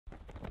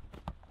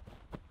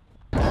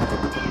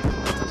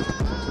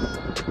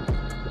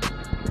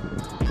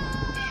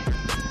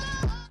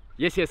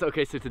Yes,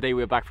 okay, so today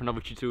we're back for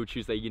another Tutorial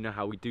Tuesday. You know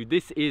how we do.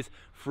 This is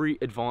 3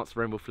 advanced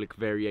rainbow flick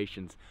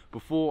variations.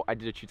 Before, I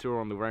did a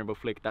tutorial on the rainbow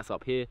flick, that's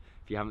up here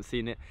if you haven't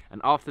seen it.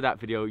 And after that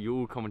video, you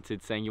all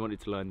commented saying you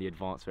wanted to learn the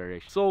advanced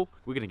variation. So,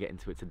 we're gonna get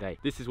into it today.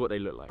 This is what they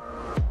look like.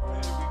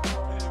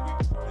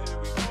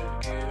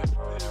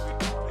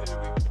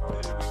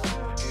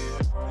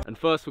 And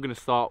first, we're gonna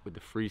start with the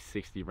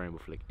 360 rainbow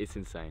flick. It's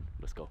insane.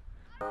 Let's go.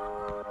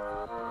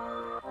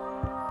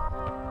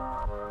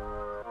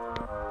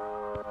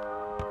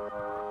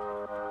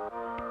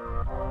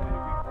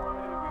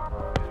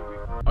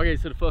 Okay,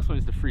 so the first one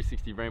is the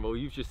 360 rainbow.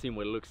 You've just seen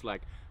what it looks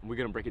like, and we're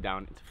gonna break it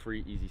down into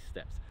 3 easy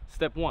steps.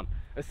 Step 1,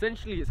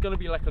 essentially it's gonna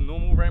be like a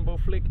normal rainbow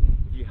flick.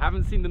 If you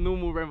haven't seen the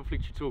normal rainbow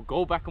flick tutorial,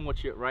 go back and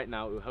watch it right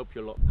now. It will help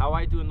you a lot. How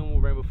I do a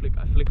normal rainbow flick,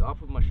 I flick it up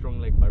with my strong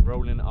leg by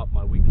rolling it up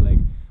my weak leg.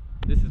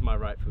 This is my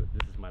right foot,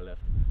 this is my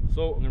left.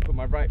 So I'm gonna put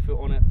my right foot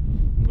on it,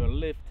 I'm gonna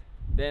lift,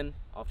 then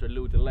after a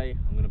little delay,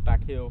 I'm gonna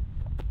back heel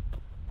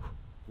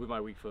with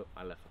my weak foot,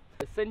 my left foot.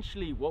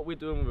 Essentially what we're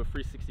doing with a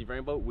 360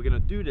 rainbow, we're going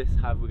to do this,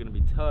 however we're going to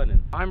be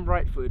turning. I'm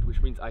right footed, which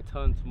means I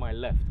turn to my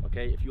left,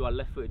 okay? If you are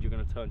left footed, you're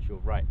going to turn to your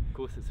right. Of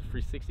course it's a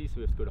 360, so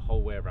we have to go the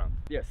whole way around.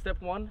 Yeah, step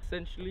 1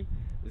 essentially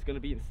is going to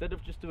be, instead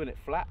of just doing it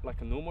flat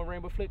like a normal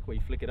rainbow flick where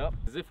you flick it up,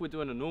 as if we're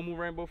doing a normal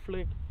rainbow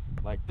flick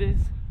like this,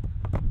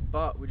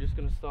 but we're just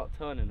going to start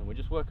turning, and we're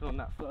just working on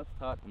that first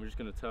touch, and we're just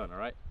going to turn, all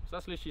right? So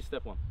that's literally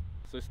step 1.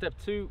 So step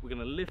 2, we're going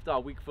to lift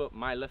our weak foot,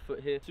 my left foot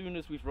here. As soon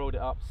as we've rolled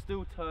it up,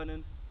 still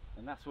turning,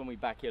 and that's when we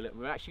back heel it.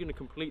 We're actually going to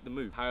complete the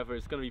move. However,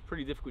 it's going to be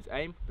pretty difficult to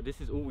aim, but this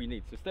is all we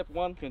need. So step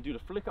 1, we're going to do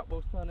the flick up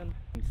whilst turning.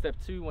 And step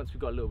 2, once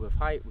we've got a little bit of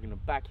height, we're going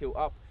to back heel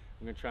up.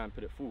 We're going to try and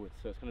put it forward.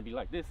 So it's going to be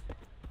like this,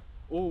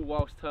 all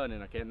whilst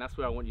turning, okay? And that's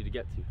where I want you to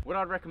get to. What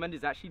I'd recommend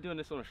is actually doing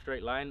this on a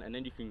straight line, and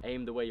then you can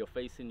aim the way you're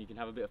facing. You can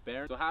have a bit of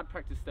bearing. So how I'd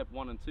practice step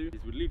 1 and 2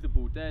 is we'd leave the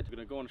ball dead. We're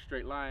going to go on a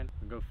straight line.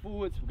 We're going to go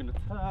forwards. We're going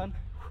to turn.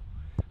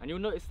 And you'll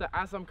notice that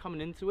as I'm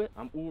coming into it,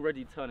 I'm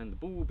already turning. The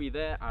ball will be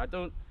there. I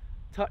don't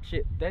touch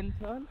it, then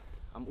turn.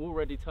 I'm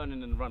already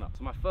turning in the run up.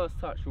 So my first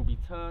touch will be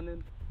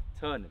turning,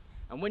 turning.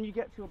 And when you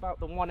get to about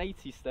the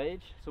 180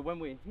 stage, so when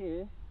we're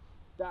here,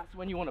 that's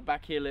when you want to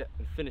back heel it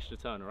and finish the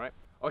turn, all right?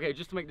 Okay,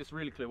 just to make this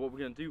really clear, what we're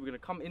gonna do, we're gonna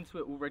come into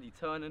it already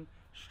turning,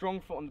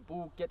 strong foot on the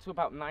ball, get to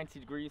about 90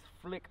 degrees,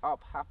 flick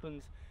up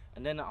happens,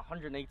 and then at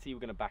 180, we're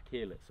gonna back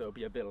heel it. So it'll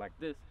be a bit like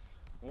this,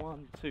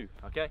 1, 2,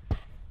 okay?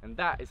 And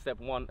that is step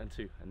 1 and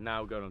 2. And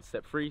now we're going on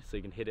step 3, so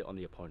you can hit it on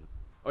the opponent.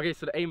 Okay,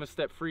 so the aim of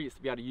step 3 is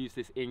to be able to use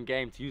this in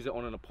game, to use it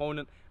on an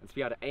opponent, and to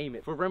be able to aim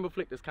it. For a rainbow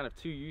flick, there's kind of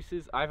 2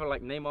 uses. Either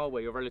like Neymar,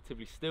 where you're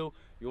relatively still,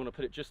 you want to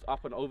put it just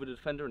up and over the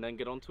defender and then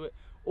get onto it,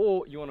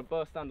 or you want to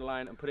burst down the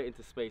line and put it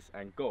into space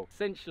and go.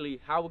 Essentially,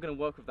 how we're going to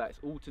work with that is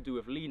all to do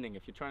with leaning.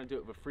 If you're trying to do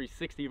it with a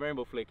 360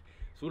 rainbow flick,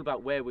 it's all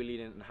about where we're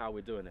leaning and how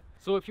we're doing it.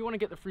 So if you want to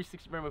get the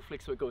 360 rainbow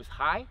flick so it goes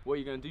high, what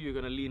you're going to do, you're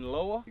going to lean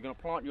lower, you're going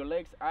to plant your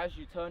legs. As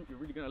you turn, you're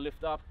really going to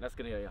lift up, that's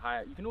going to get you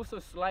higher. You can also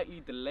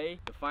slightly delay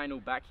the final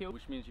back heel,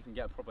 which means you can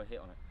get a proper hit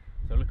on it.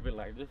 So look a bit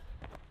like this.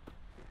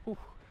 Whew.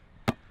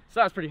 So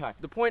that's pretty high.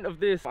 The point of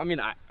this, I mean,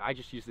 I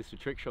just use this for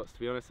trick shots, to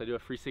be honest. I do a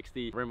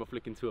 360 rainbow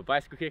flick into a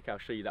bicycle kick. I'll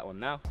show you that one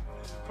now.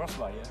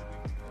 Crossbar, yeah.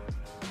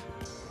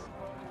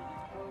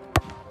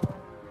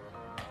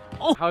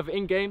 Oh! However,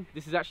 in game,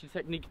 this is actually a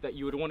technique that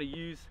you would want to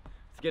use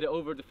to get it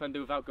over a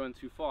defender without going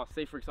too far.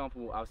 Say, for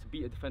example, I was to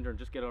beat a defender and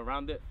just get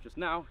around it. Just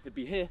now, it'd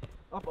be here,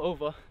 up,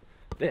 over,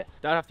 there.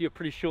 That'd have to be a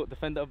pretty short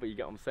defender, but you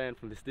get what I'm saying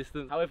from this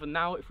distance. However,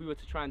 now if we were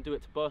to try and do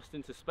it to burst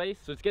into space,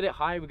 so to get it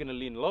high, we're going to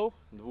lean low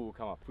and the ball will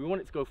come up. If we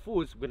want it to go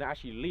forwards, we're going to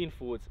actually lean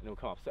forwards and it will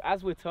come up. So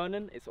as we're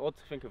turning, it's odd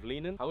to think of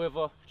leaning.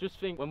 However, just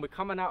think when we're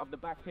coming out of the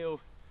back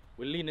heel,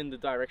 we're leaning the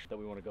direction that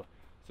we want to go.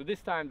 So this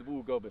time the ball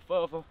will go a bit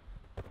further,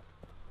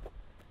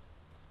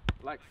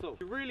 like so. If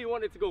you really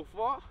want it to go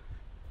far,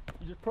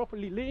 you just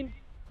properly lean,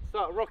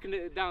 start rocking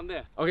it down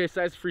there. Okay,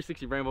 so that's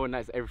 360 rainbow, and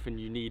that's everything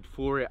you need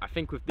for it. I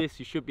think with this,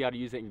 you should be able to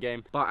use it in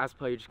game, but as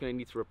per, you're just gonna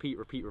need to repeat,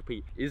 repeat,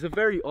 repeat. It's a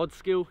very odd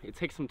skill. It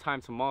takes some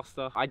time to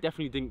master. I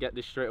definitely didn't get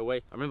this straight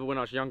away. I remember when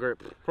I was younger,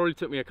 it probably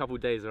took me a couple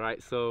of days, all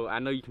right? So I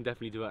know you can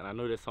definitely do it, and I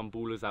know there's some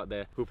ballers out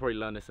there who'll probably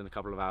learn this in a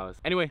couple of hours.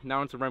 Anyway, now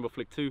onto rainbow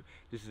flick 2.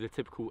 This is a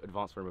typical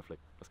advanced rainbow flick.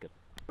 Let's get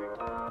it.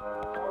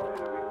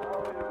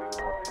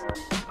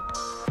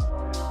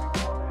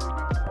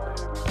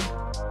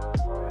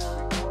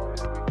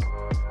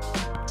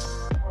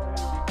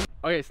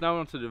 Okay, so now we're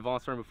on to the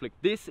advanced rainbow flick.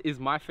 This is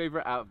my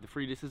favorite out of the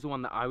 3. This is the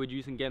one that I would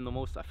use in game the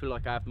most. I feel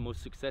like I have the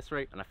most success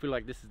rate, and I feel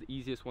like this is the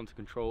easiest one to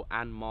control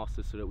and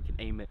master so that we can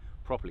aim it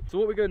properly. So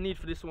what we're going to need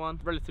for this one,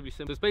 relatively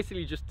simple. So it's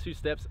basically just 2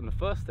 steps, and the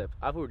first step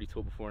I've already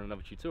taught before in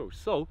another tutorial.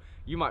 So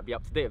you might be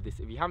up to date with this.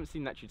 If you haven't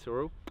seen that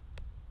tutorial,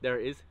 there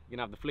it is. You're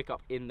gonna have the flick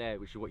up in there,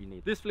 which is what you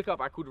need. This flick up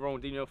I called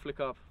Ronaldinho flick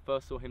up.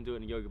 First saw him do it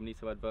in a Yoga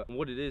Bonito advert. And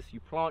what it is, you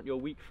plant your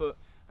weak foot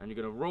and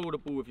you're gonna roll the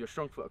ball with your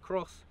strong foot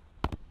across,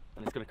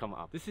 and it's going to come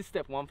up. This is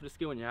step one for the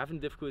skill, and you're having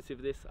difficulty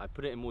with this, I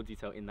put it in more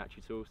detail in that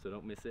tutorial, so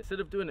don't miss it. Instead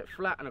of doing it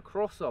flat and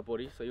across our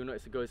body, so you'll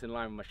notice it goes in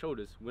line with my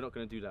shoulders, we're not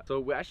going to do that. So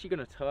we're actually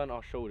going to turn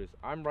our shoulders.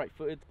 I'm right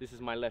footed, this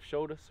is my left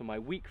shoulder, so my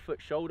weak foot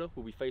shoulder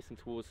will be facing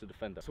towards the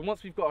defender. So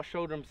once we've got our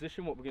shoulder in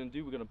position, what we're going to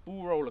do, we're going to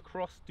bull roll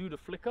across, do the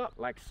flick up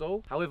like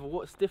so. However,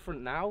 what's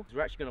different now is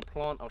we're actually going to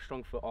plant our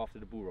strong foot after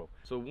the bull roll.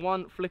 So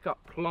one flick up,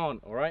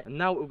 plant, all right? And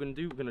now what we're going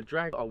to do, we're going to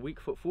drag our weak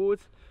foot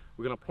forwards.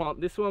 We're going to plant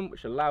this one,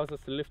 which allows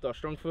us to lift our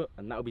strong foot,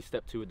 and that'll be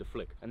step two with the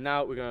flick. And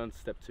now we're going on to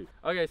step two.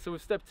 Okay, so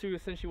with step two,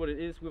 essentially what it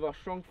is, with our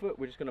strong foot,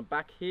 we're just going to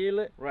back heel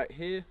it right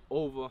here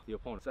over the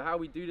opponent. So how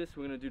we do this,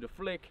 we're going to do the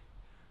flick,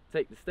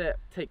 take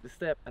the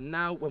step, and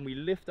now when we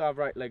lift our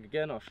right leg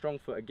again, our strong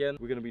foot again,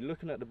 we're going to be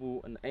looking at the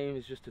ball, and the aim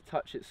is just to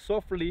touch it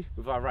softly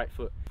with our right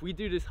foot. If we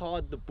do this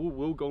hard, the ball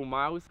will go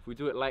miles. If we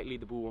do it lightly,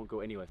 the ball won't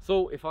go anywhere.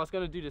 So if I was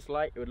going to do this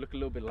light, it would look a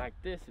little bit like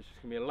this. It's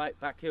just going to be a light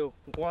back heel,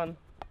 1,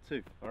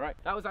 2. All right,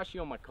 that was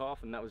actually on my calf,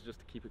 and that was just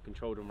to keep it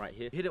controlled on right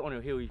here. Hit it on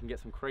your heel, you can get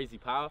some crazy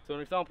power. So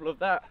an example of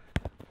that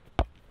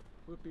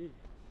would be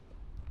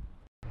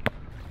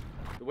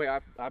the way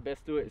I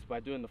best do it is by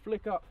doing the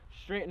flick up,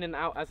 straightening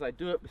out as I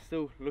do it, but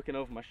still looking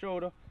over my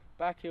shoulder.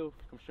 Back heel,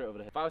 come straight over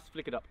the head. If I was to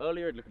flick it up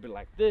earlier, it'd look a bit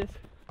like this.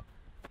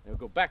 It'll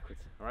go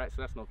backwards, all right?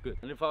 So that's not good.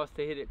 And if I was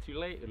to hit it too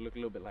late, it'll look a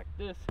little bit like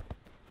this.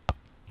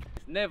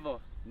 It's never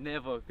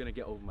gonna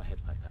get over my head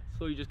like that.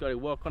 So you just gotta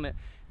work on it.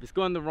 If it's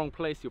going the wrong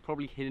place, you're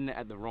probably hitting it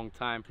at the wrong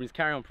time. Please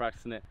carry on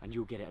practicing it, and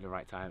you'll get it at the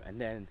right time,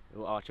 and then it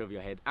will arch over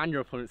your head and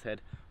your opponent's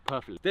head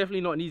perfectly.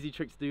 Definitely not an easy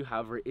trick to do,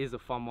 however, it is a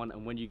fun one,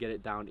 and when you get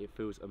it down, it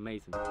feels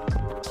amazing.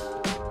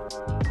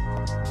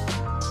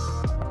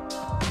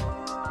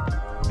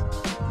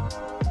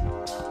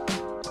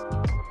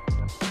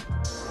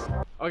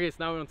 Okay, so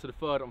now we're on to the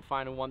third and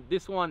final one.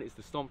 This one is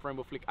the stomp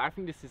rainbow flick. I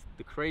think this is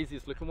the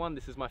craziest looking one.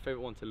 This is my favorite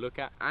one to look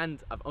at,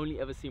 and I've only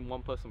ever seen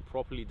one person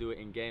properly do it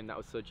in game. That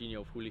was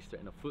Serginho Paulista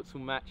in a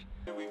futsal match.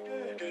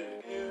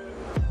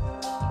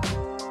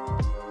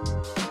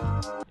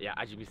 Yeah,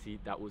 as you can see,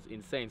 that was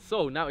insane.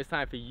 So now it's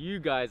time for you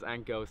guys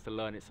and girls to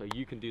learn it, so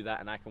you can do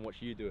that and I can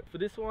watch you do it. For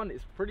this one,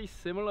 it's pretty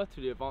similar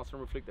to the advanced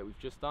rainbow flick that we've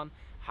just done.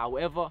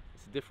 However,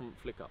 it's a different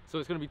flick up. So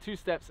it's going to be 2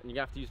 steps, and you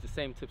have to use the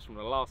same tips from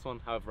the last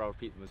one. However, I'll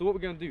repeat them. So what we're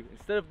going to do,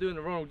 instead of doing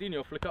the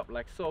Ronaldinho flick up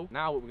like so,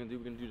 now what we're going to do,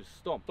 we're going to do the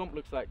stomp. Stomp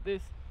looks like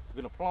this.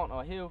 We're going to plant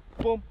our heel,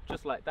 boom,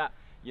 just like that.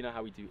 You know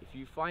how we do. If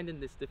you're finding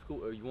this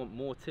difficult or you want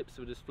more tips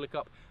for this flick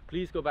up,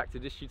 please go back to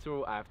this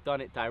tutorial. I've done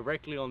it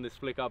directly on this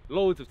flick up.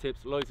 Loads of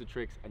tips, loads of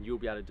tricks, and you'll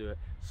be able to do it.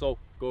 So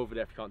go over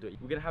there if you can't do it.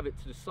 We're going to have it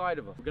to the side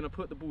of us. We're going to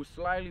put the ball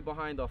slightly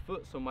behind our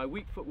foot, so my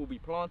weak foot will be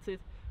planted,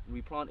 and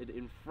we planted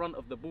in front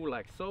of the ball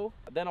like so.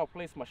 And then I'll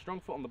place my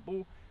strong foot on the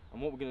ball,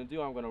 and what we're going to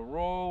do, I'm going to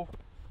roll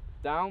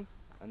down,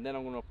 and then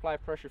I'm going to apply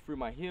pressure through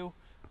my heel,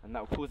 and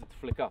that will cause it to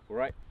flick up, all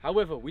right?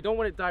 However, we don't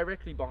want it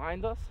directly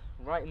behind us,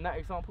 right? In that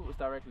example, it was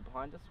directly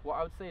behind us. What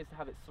I would say is to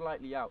have it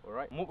slightly out, all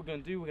right? And what we're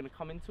going to do, we're going to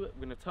come into it,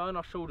 we're going to turn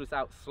our shoulders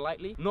out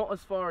slightly, not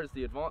as far as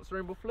the advanced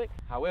rainbow flick.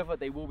 However,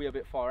 they will be a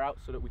bit far out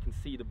so that we can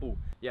see the ball.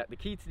 Yeah, the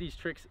key to these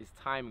tricks is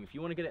timing. If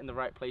you want to get it in the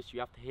right place, you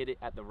have to hit it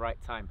at the right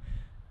time.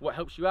 What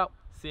helps you out?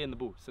 Seeing the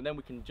ball. So then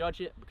we can judge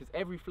it, because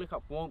every flick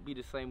up won't be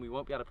the same. We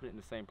won't be able to put it in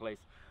the same place.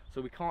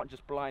 So we can't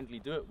just blindly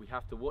do it. We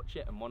have to watch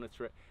it and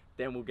monitor it.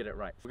 Then we'll get it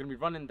right. So we're going to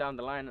be running down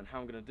the line, and how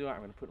I'm going to do it, I'm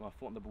going to put my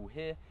foot on the ball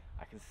here.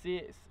 I can see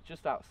it. It's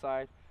just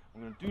outside.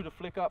 I'm going to do the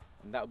flick up,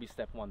 and that'll be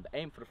step one. The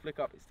aim for the flick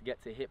up is to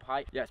get to hip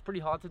height. Yeah, it's pretty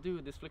hard to do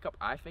with this flick up.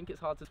 I think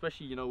it's hard to,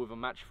 especially, you know, with a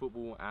match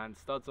football and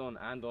studs on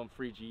and on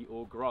 3G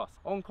or grass.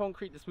 On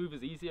concrete, this move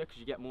is easier because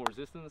you get more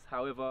resistance.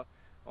 However,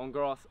 on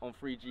grass, on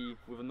 3G,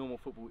 with a normal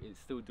football, it's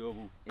still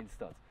doable in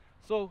studs.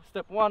 So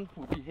step one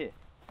will be here.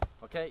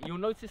 Okay, you'll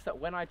notice that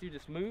when I do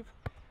this move,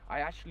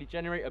 I actually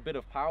generate a bit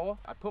of power.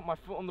 I put my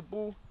foot on the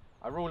ball,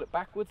 I roll it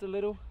backwards a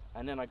little,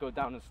 and then I go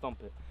down and stomp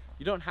it.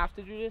 You don't have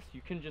to do this.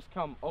 You can just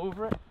come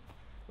over it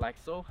like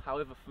so.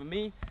 However, for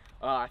me,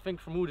 I think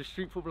from all the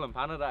street football and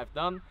Panna that I've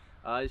done,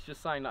 it's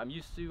just something that I'm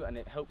used to, and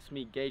it helps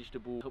me gauge the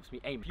ball, helps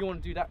me aim. If you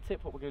want to do that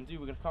tip, what we're going to do,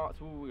 we're going to come out to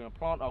the ball, we're going to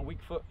plant our weak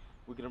foot,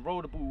 we're going to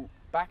roll the ball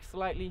back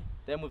slightly,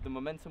 then with the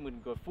momentum, we're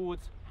going to go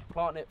forwards,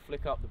 plant it,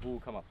 flick up, the ball will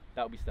come up.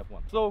 That will be step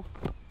one. So,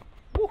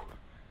 woo,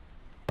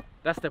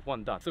 that's step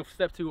one done. So for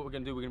step two, what we're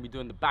going to do, we're going to be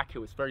doing the back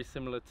heel. It's very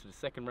similar to the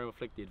second rainbow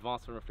flick, the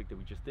advanced rainbow flick that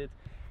we just did.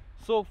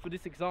 So for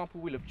this example,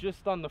 we'll have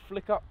just done the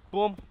flick up,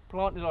 boom,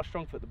 planted our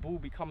strong foot, the ball will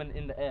be coming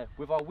in the air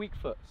with our weak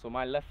foot, so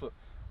my left foot.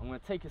 I'm going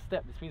to take a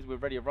step. This means we're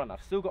ready to run.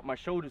 I've still got my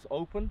shoulders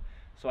open,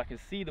 so I can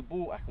see the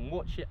ball, I can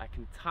watch it, I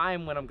can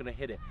time when I'm going to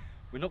hit it.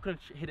 We're not going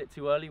to hit it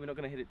too early, we're not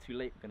going to hit it too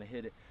late, we're going to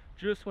hit it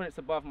just when it's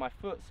above my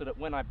foot, so that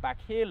when I back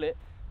heel it,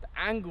 the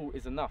angle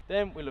is enough.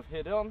 Then we'll have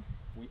hit on,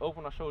 we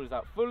open our shoulders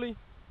out fully,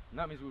 and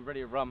that means we're ready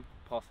to run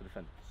past the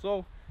defender.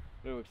 So,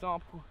 little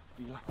example,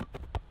 be like,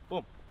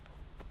 boom.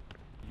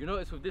 You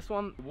notice with this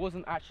one, it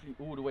wasn't actually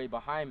all the way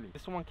behind me.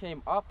 This one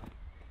came up,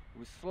 it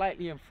was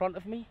slightly in front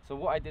of me. So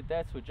what I did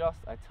there to adjust,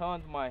 I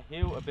turned my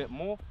heel a bit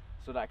more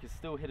so that I could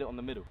still hit it on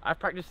the middle. I've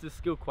practiced this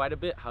skill quite a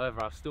bit,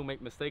 however, I'll still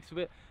make mistakes with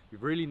it. You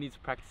really need to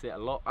practice it a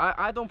lot.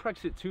 I don't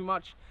practice it too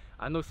much.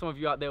 I know some of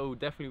you out there will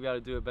definitely be able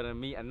to do it better than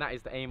me, and that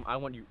is the aim. I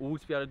want you all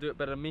to be able to do it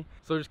better than me.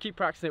 So just keep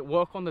practicing it,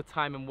 work on the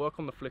time and work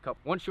on the flick up.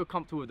 Once you're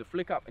comfortable with the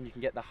flick up and you can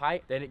get the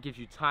height, then it gives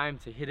you time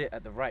to hit it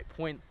at the right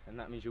point, and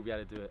that means you'll be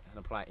able to do it and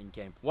apply it in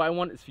game. What I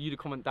want is for you to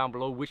comment down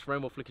below which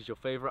rainbow flick is your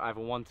favorite,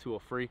 either 1, 2 or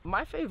 3.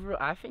 My favorite,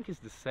 I think, is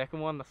the second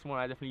one. That's the one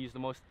I definitely use the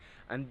most.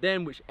 And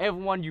then whichever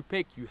one you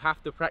pick, you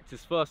have to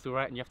practice first, all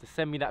right? And you have to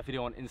send me that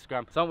video on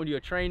Instagram. So I want you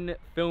to train it,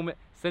 film it,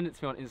 send it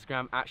to me on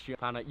Instagram,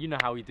 @Panna. You know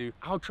how we do.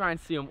 I'll try and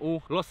see them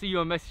all. A lot of you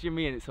are messaging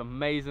me and it's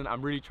amazing.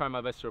 I'm really trying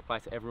my best to reply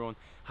to everyone.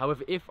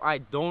 However, if I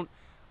don't,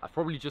 I've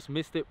probably just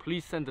missed it.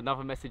 Please send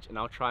another message and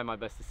I'll try my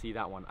best to see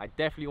that one. I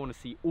definitely want to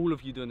see all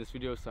of you doing this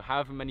video, so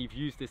however many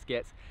views this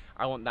gets,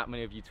 I want that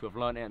many of you to have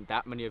learned it and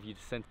that many of you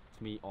to send it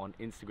to me on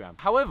Instagram.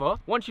 However,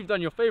 once you've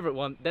done your favorite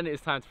one, then it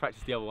is time to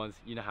practice the other ones.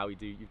 You know how we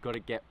do. You've got to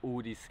get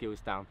all these skills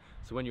down,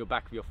 so when you're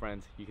back with your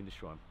friends, you can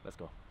destroy them. Let's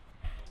go.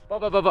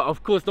 But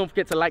of course, don't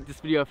forget to like this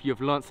video if you've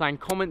learned something.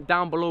 Comment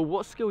down below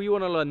what skill you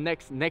want to learn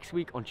next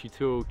week on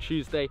Tutorial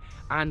Tuesday.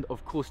 And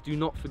of course, do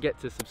not forget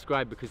to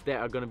subscribe, because there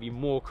are going to be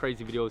more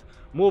crazy videos.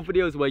 More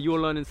videos where you're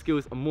learning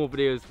skills and more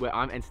videos where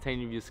I'm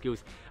entertaining with your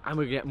skills. And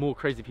we're going to get more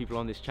crazy people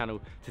on this channel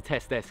to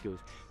test their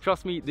skills.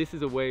 Trust me, this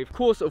is a wave.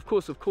 Of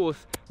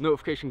course,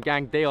 notification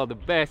gang, they are the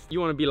best. You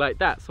want to be like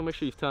that, so make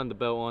sure you've turned the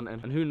bell on.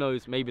 And who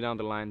knows, maybe down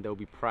the line, there'll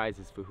be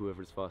prizes for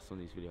whoever is fast on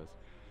these videos.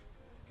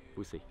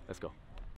 We'll see. Let's go.